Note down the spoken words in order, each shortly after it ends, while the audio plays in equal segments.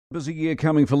Busy year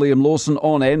coming for Liam Lawson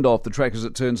on and off the track, as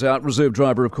it turns out. Reserve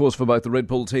driver, of course, for both the Red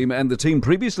Bull team and the team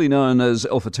previously known as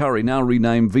AlphaTauri, now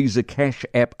renamed Visa Cash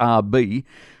App RB,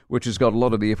 which has got a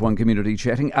lot of the F1 community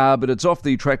chatting. But it's off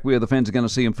the track where the fans are going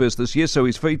to see him first this year, so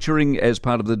he's featuring as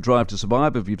part of the Drive to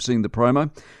Survive, if you've seen the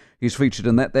promo. He's featured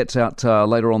in that. That's out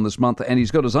later on this month, and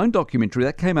he's got his own documentary.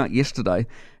 That came out yesterday.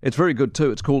 It's very good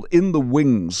too. It's called In the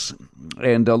Wings,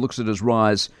 and looks at his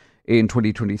rise in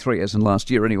 2023, as in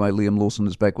last year. Anyway, Liam Lawson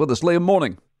is back with us. Liam,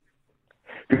 morning.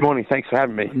 Good morning. Thanks for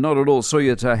having me. Not at all. Saw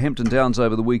you at Hampton Downs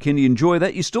over the weekend. You enjoy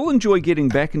that? You still enjoy getting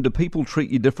back, and do people treat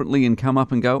you differently and come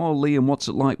up and go, "Oh, Liam, what's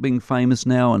it like being famous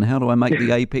now, and how do I make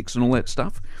the apex and all that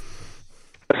stuff?"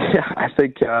 Yeah, I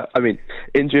think,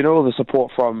 in general, the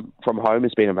support from home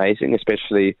has been amazing,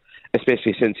 especially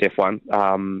since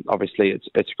F1. Obviously,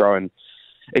 it's grown.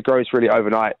 It grows really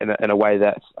overnight in a way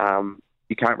that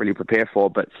you can't really prepare for,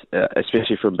 but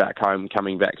especially from back home,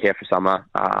 coming back here for summer,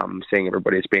 seeing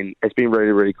everybody, it's been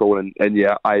really, really cool. And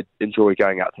yeah, I enjoy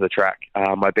going out to the track.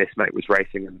 My best mate was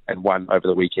racing and won over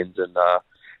the weekends in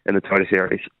the Toyota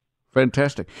Series.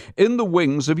 Fantastic. In the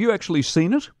Wings, have you actually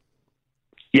seen it?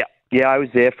 Yeah, I was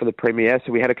there for the premiere,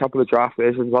 so we had a couple of draft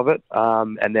versions of it,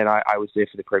 and then I was there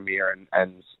for the premiere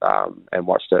and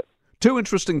watched it. Two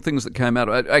interesting things that came out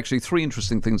of it, actually three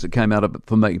interesting things that came out of it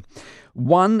for me.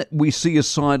 One, we see a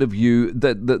side of you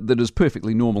that is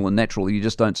perfectly normal and natural, you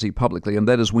just don't see publicly, and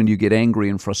that is when you get angry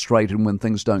and frustrated when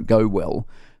things don't go well,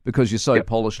 because you're so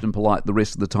polished and polite the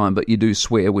rest of the time, but you do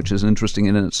swear, which is interesting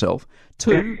in itself.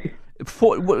 Two,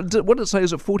 what did it say,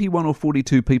 is it 41 or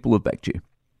 42 people have backed you?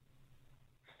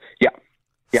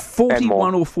 Yeah,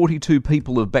 41 or 42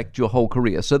 people have backed your whole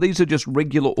career. So these are just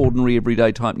regular, ordinary,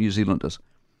 everyday type New Zealanders.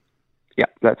 Yeah,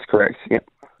 that's correct. Yeah,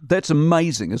 that's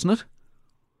amazing, isn't it?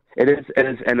 It is,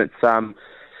 and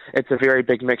it's a very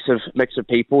big mix of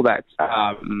people that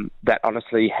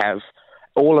honestly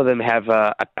all of them have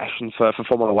a passion for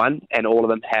Formula One, and all of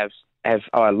them have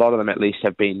a lot of them at least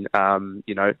have been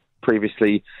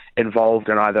previously involved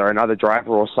in either another driver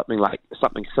or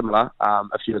something similar.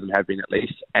 A few of them have been at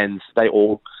least, and they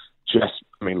all just,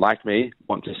 like me,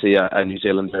 want to see a New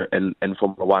Zealander in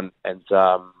Formula One, and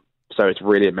so it's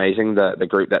really amazing the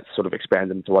group that's sort of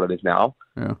expanded into what it is now.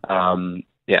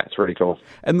 Yeah, it's really cool.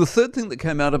 And the third thing that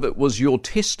came out of it was your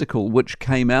testicle, which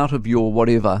came out of your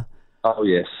whatever. Oh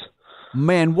yes,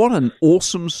 man, what an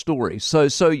awesome story.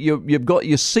 So you've got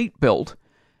your seatbelt.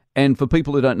 And for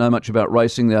people who don't know much about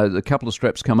racing, a couple of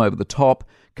straps come over the top,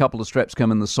 a couple of straps come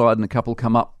in the side, and a couple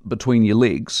come up between your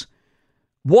legs.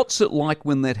 What's it like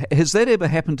when has that ever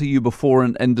happened to you before?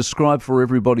 And describe for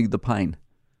everybody the pain.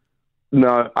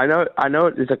 No, I know.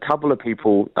 There's a couple of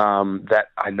people that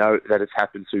I know that it's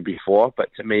happened to before, but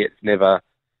to me, it's never.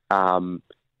 In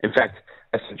fact,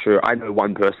 that's not true. I know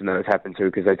one person that it's happened to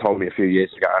because they told me a few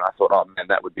years ago, and I thought, oh man,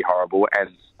 that would be horrible.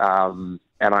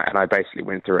 And I basically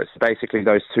went through it. So basically,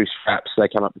 those two straps, they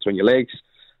come up between your legs,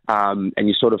 and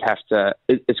you sort of have to.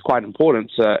 It's quite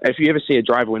important. So if you ever see a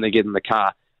driver when they get in the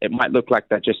car, it might look like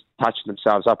they're just touching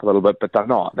themselves up a little bit, but they're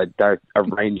not. They're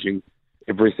arranging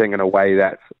everything in a way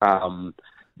that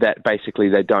basically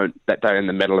they're in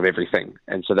the middle of everything,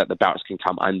 and so that the belts can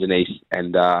come underneath.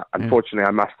 And unfortunately,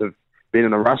 I must have been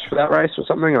in a rush for that race or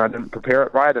something, and I didn't prepare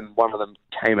it right, and one of them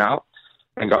came out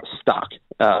and got stuck.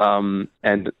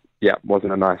 And yeah, it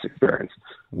wasn't a nice experience.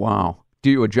 Wow. Do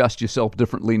you adjust yourself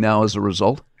differently now as a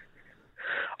result?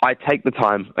 I take the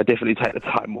time. I definitely take the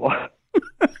time more.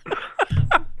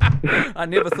 I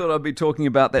never thought I'd be talking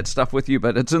about that stuff with you,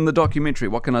 but it's in the documentary.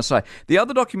 What can I say? The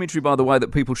other documentary, by the way,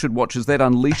 that people should watch is that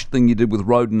Unleashed thing you did with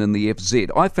Roden in the FZ.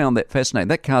 I found that fascinating.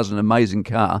 That car's an amazing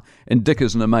car, and Dick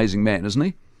is an amazing man, isn't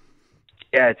he?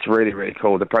 Yeah, it's really, really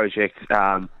cool. The project.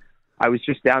 I was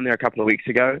just down there a couple of weeks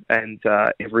ago, and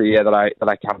every year that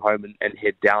I come home and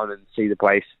head down and see the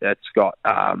place, it's got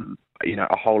a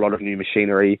whole lot of new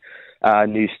machinery,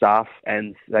 new staff,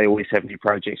 and they always have new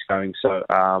projects going. So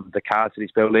the cars that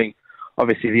he's building,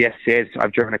 obviously the SCS,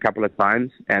 I've driven a couple of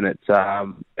times, and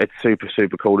it's super,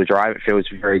 super cool to drive. It feels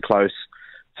very close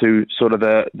to sort of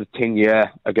the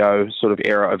 10-year ago sort of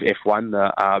era of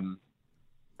F1.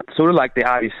 Sort of like the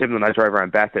RB7 when I drove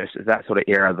around Bathurst, is that sort of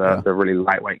era, the really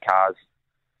lightweight cars,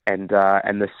 and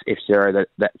this F0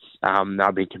 that's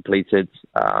now been completed.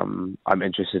 I'm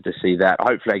interested to see that.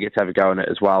 Hopefully I get to have a go in it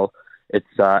as well. It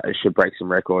should break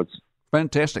some records.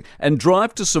 Fantastic. And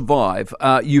Drive to Survive,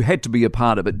 you had to be a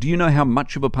part of it. Do you know how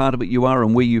much of a part of it you are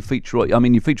and where you feature? I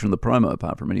mean, you feature in the promo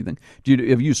apart from anything.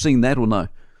 Have you seen that or no?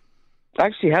 I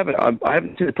actually haven't. I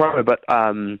haven't seen the promo, but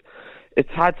it's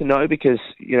hard to know because,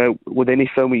 with any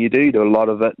film you do a lot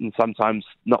of it, and sometimes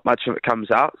not much of it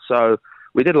comes out. So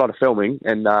we did a lot of filming,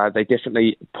 and they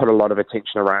definitely put a lot of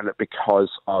attention around it because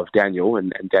of Daniel,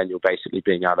 and Daniel basically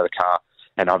being out of the car,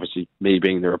 and obviously me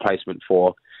being the replacement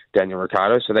for Daniel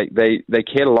Ricciardo. So they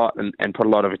cared a lot and put a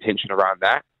lot of attention around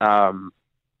that.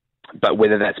 But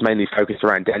whether that's mainly focused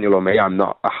around Daniel or me, I'm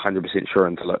not 100% sure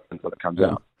until it comes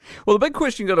out. Well, the big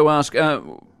question you've got to ask,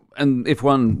 and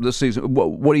F1 this season,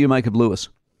 what do you make of Lewis?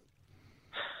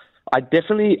 I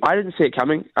didn't see it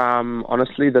coming,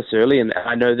 honestly, this early. And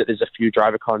I know that there's a few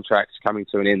driver contracts coming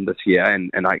to an end this year,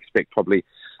 and I expect probably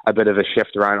a bit of a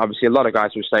shift around. Obviously, a lot of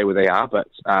guys will stay where they are, but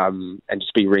and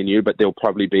just be renewed, but there'll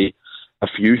probably be a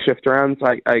few shift rounds,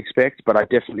 I expect. But I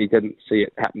definitely didn't see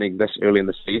it happening this early in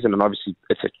the season. And obviously,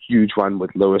 it's a huge one with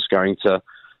Lewis going to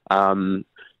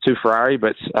Ferrari,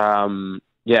 but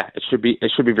yeah, it should be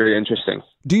very interesting.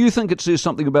 Do you think it says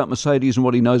something about Mercedes and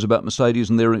what he knows about Mercedes,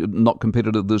 and they're not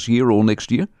competitive this year or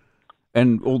next year,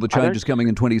 and all the changes coming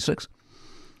in 26?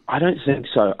 I don't think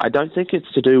so. I don't think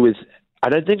it's to do with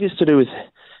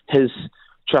his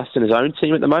trust in his own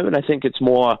team at the moment. I think it's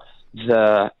more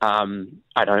maybe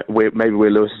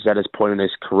where Lewis is at his point in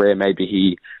his career. Maybe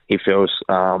he feels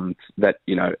that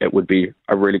it would be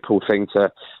a really cool thing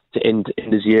to end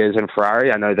his years in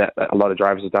Ferrari. I know that a lot of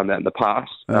drivers have done that in the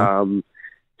past.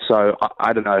 So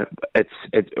I don't know.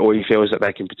 Or he feels that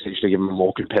they can potentially give him a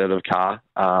more competitive car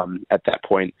at that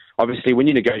point. Obviously, when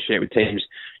you negotiate with teams,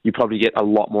 you probably get a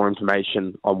lot more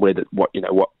information on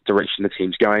what direction the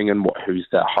team's going and who's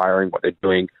they're hiring, what they're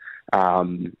doing.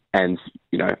 And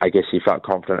I guess he felt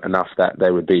confident enough that they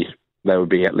would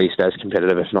be at least as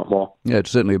competitive, if not more. Yeah,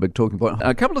 it's certainly a big talking point.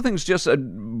 A couple of things just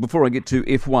before I get to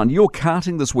F1. You're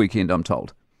karting this weekend, I'm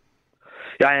told.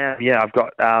 Yeah, I am. Yeah, I've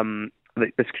got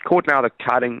it's called now the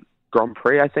Karting Grand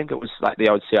Prix. I think it was like the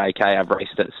old CIK. I've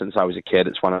raced it since I was a kid.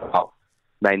 It's one of our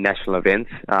main national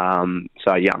events.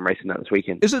 So yeah, I'm racing that this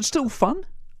weekend. Is it still fun?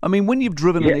 I mean, when you've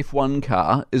driven an F1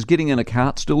 car, is getting in a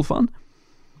kart still fun?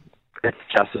 It's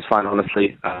just as fun,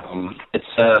 honestly.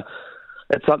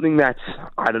 It's something that,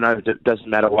 I don't know, it doesn't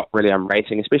matter what really I'm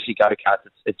racing, especially go-karts.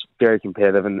 It's very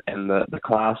competitive in the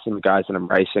class and the guys that I'm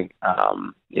racing.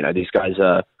 These guys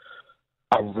are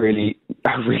really,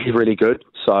 really good.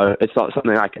 So it's not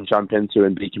something I can jump into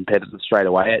and be competitive straight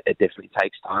away. It definitely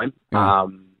takes time.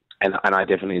 And I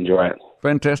definitely enjoy it.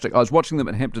 Fantastic. I was watching them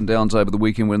at Hampton Downs over the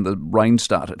weekend when the rain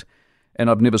started, and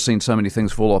I've never seen so many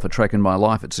things fall off a track in my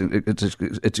life. It's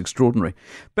extraordinary.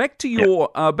 Back to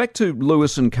back to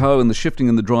Lewis and Co. and the shifting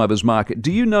in the drivers' market.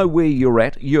 Do you know where you're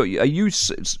at? Are you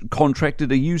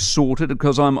contracted? Are you sorted?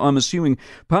 Because I'm assuming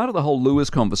part of the whole Lewis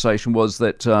conversation was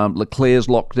that Leclerc's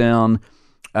locked down,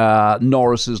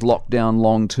 Norris is locked down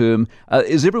long term.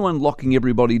 Is everyone locking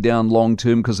everybody down long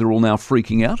term because they're all now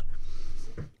freaking out?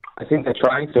 I think they're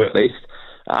trying to, at least.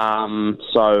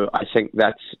 So I think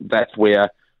that's where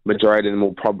majority of them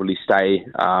will probably stay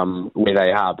where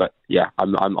they are. But yeah,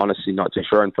 I'm honestly not too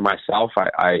sure. And for myself,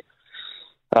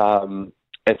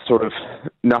 it's sort of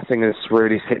nothing is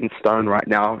really set in stone right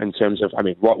now in terms of,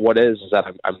 what is that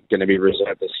I'm going to be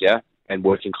reserved this year and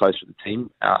working close with the team.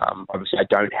 Obviously, I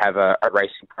don't have a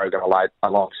racing program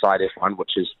alongside F1,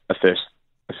 which is a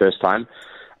first time.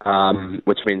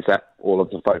 Which means that all of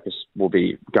the focus will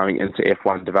be going into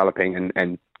F1 developing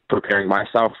and preparing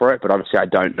myself for it. But obviously I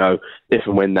don't know if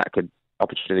and when that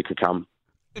opportunity could come.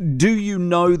 Do you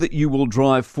know that you will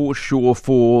drive for sure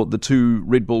for the two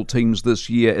Red Bull teams this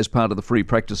year as part of the free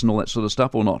practice and all that sort of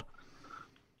stuff, or not?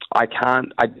 I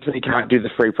definitely can't do the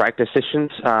free practice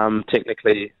sessions.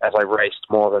 Technically, as I raced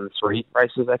more than 3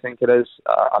 races, I think it is,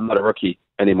 I'm not a rookie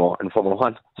anymore in Formula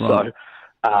 1. Right. So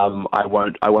I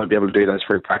won't be able to do those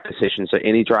free practice sessions. So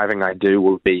any driving I do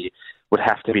would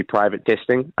have to be private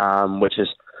testing, which is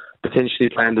potentially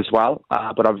planned as well.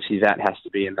 But obviously that has to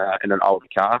be in an older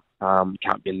car.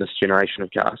 Can't be in this generation of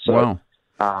cars. So, wow.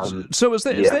 So is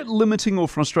that limiting or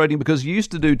frustrating? Because you used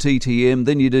to do TTM,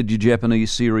 then you did your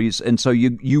Japanese series, and so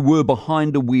you were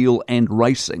behind a wheel and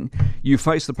racing. You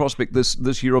face the prospect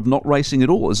this year of not racing at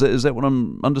all. Is that what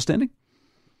I'm understanding?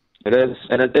 It is,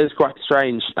 and it is quite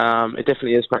strange. It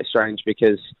definitely is quite strange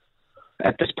because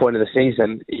at this point of the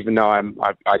season, even though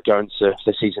I'd go into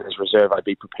the season as reserve, I'd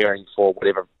be preparing for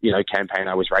whatever campaign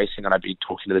I was racing, and I'd be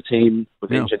talking to the team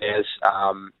with engineers.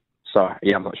 So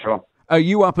yeah, I'm not sure. Are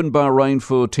you up in Bahrain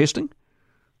for testing?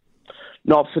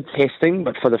 Not for testing,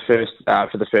 but for the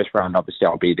first round. Obviously,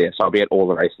 I'll be there, so I'll be at all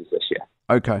the races this year.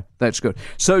 Okay, that's good.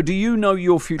 So, do you know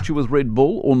your future with Red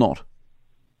Bull or not?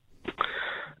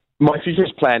 My future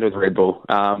is planned with Red Bull.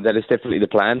 That is definitely the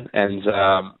plan. And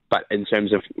but in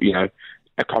terms of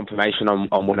a confirmation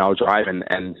on when I'll drive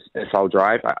and if I'll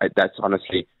drive, that's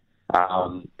honestly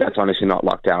not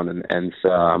locked down. And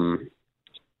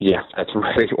Yeah, that's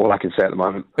really all I can say at the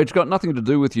moment. It's got nothing to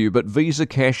do with you, but Visa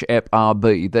Cash App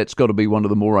RB, that's got to be one of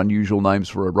the more unusual names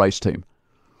for a race team.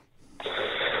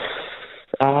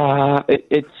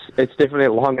 It's definitely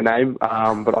a longer name,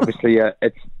 but obviously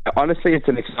it's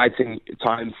an exciting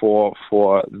time for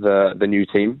the new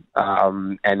team,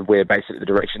 and we're basically the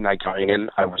direction they're going in.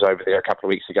 I was over there a couple of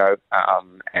weeks ago,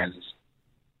 and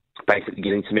basically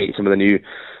getting to meet some of the new,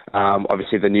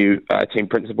 obviously the new team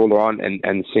principal on,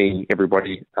 and seeing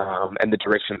everybody and the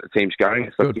direction that the team's going.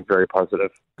 It's looking very positive.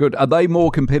 Good. Are they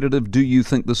more competitive, do you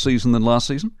think, this season than last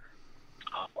season?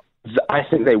 I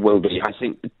think they will be. I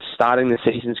think starting the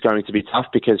season is going to be tough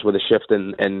because with a shift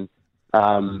in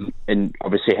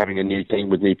obviously having a new team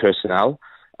with new personnel,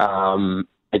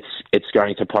 it's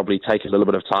going to probably take a little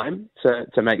bit of time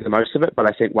to make the most of it. But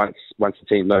I think once the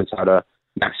team learns how to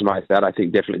maximise that, I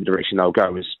think definitely the direction they'll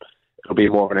go is it'll be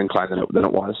more of an incline than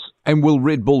it was. And will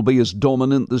Red Bull be as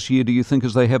dominant this year, do you think,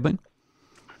 as they have been?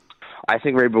 I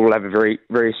think Red Bull will have a very,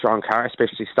 very strong car,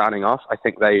 especially starting off. I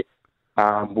think they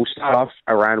will start off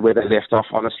around where they left off,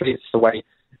 honestly. It's the way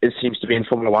it seems to be in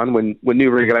Formula One. When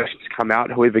new regulations come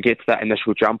out, whoever gets that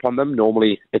initial jump on them,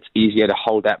 normally it's easier to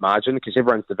hold that margin because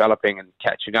everyone's developing and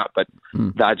catching up, but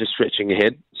they're just stretching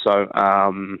ahead. So,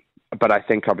 but I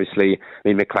think obviously,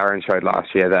 McLaren showed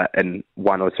last year that in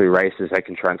one or two races they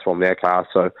can transform their car.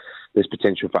 So there's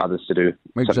potential for others to do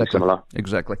something similar.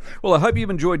 Exactly. Well, I hope you've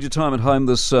enjoyed your time at home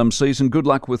this season. Good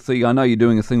luck with I know you're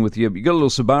doing a thing with you got a little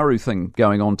Subaru thing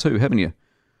going on too, haven't you?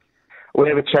 We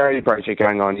have a charity project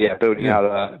going on, building out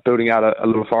a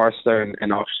little Forester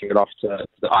and auctioning it off to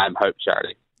the I Am Hope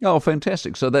charity. Oh,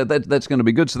 fantastic. So that's going to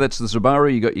be good. So that's the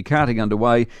Subaru. You've got your karting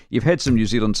underway. You've had some New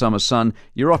Zealand summer sun.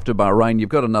 You're off to Bahrain. You've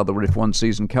got another F1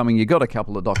 season coming. You've got a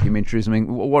couple of documentaries. I mean,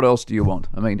 what else do you want?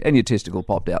 I mean, and your testicle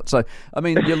popped out. So, I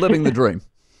mean, you're living the dream.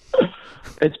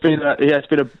 It's been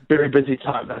a very busy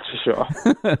time, that's for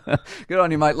sure. Good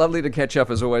on you, mate. Lovely to catch up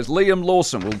as always. Liam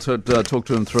Lawson, we'll talk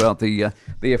to him throughout the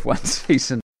F1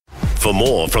 season. For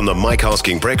more from the Mike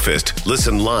Hosking Breakfast,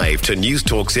 listen live to News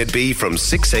Talk ZB from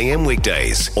 6 a.m.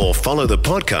 weekdays or follow the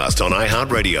podcast on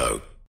iHeartRadio.